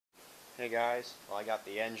Hey guys, well I got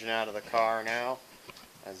the engine out of the car now.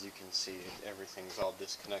 As you can see, everything's all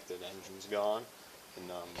disconnected, engine's gone.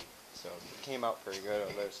 And so it came out pretty good.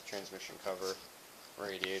 Oh, there's the transmission cover,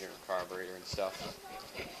 radiator and carburetor and stuff.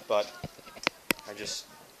 But I just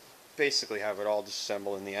basically have it all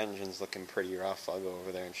disassembled and the engine's looking pretty rough. I'll go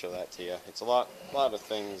over there and show that to you. It's a lot of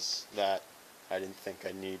things that I didn't think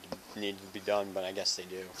I need to be done, but I guess they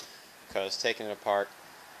do. Because taking it apart,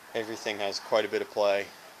 everything has quite a bit of play.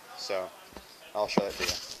 So I'll show that to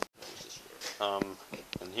you.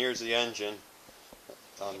 And here's the engine.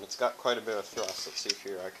 It's got quite a bit of thrust. Let's see if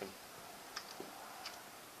here I can.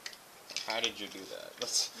 How did you do that?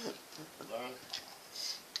 Let's learn.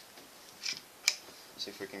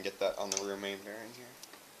 See if we can get that on the rear main bearing here.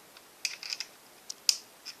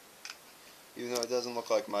 Even though it doesn't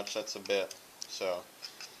look like much, that's a bit. So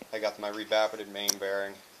I got my rebapped main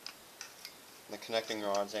bearing. The connecting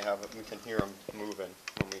rods, we can hear them moving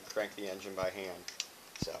when we crank the engine by hand.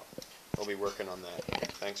 So we'll be working on that.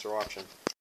 Thanks for watching.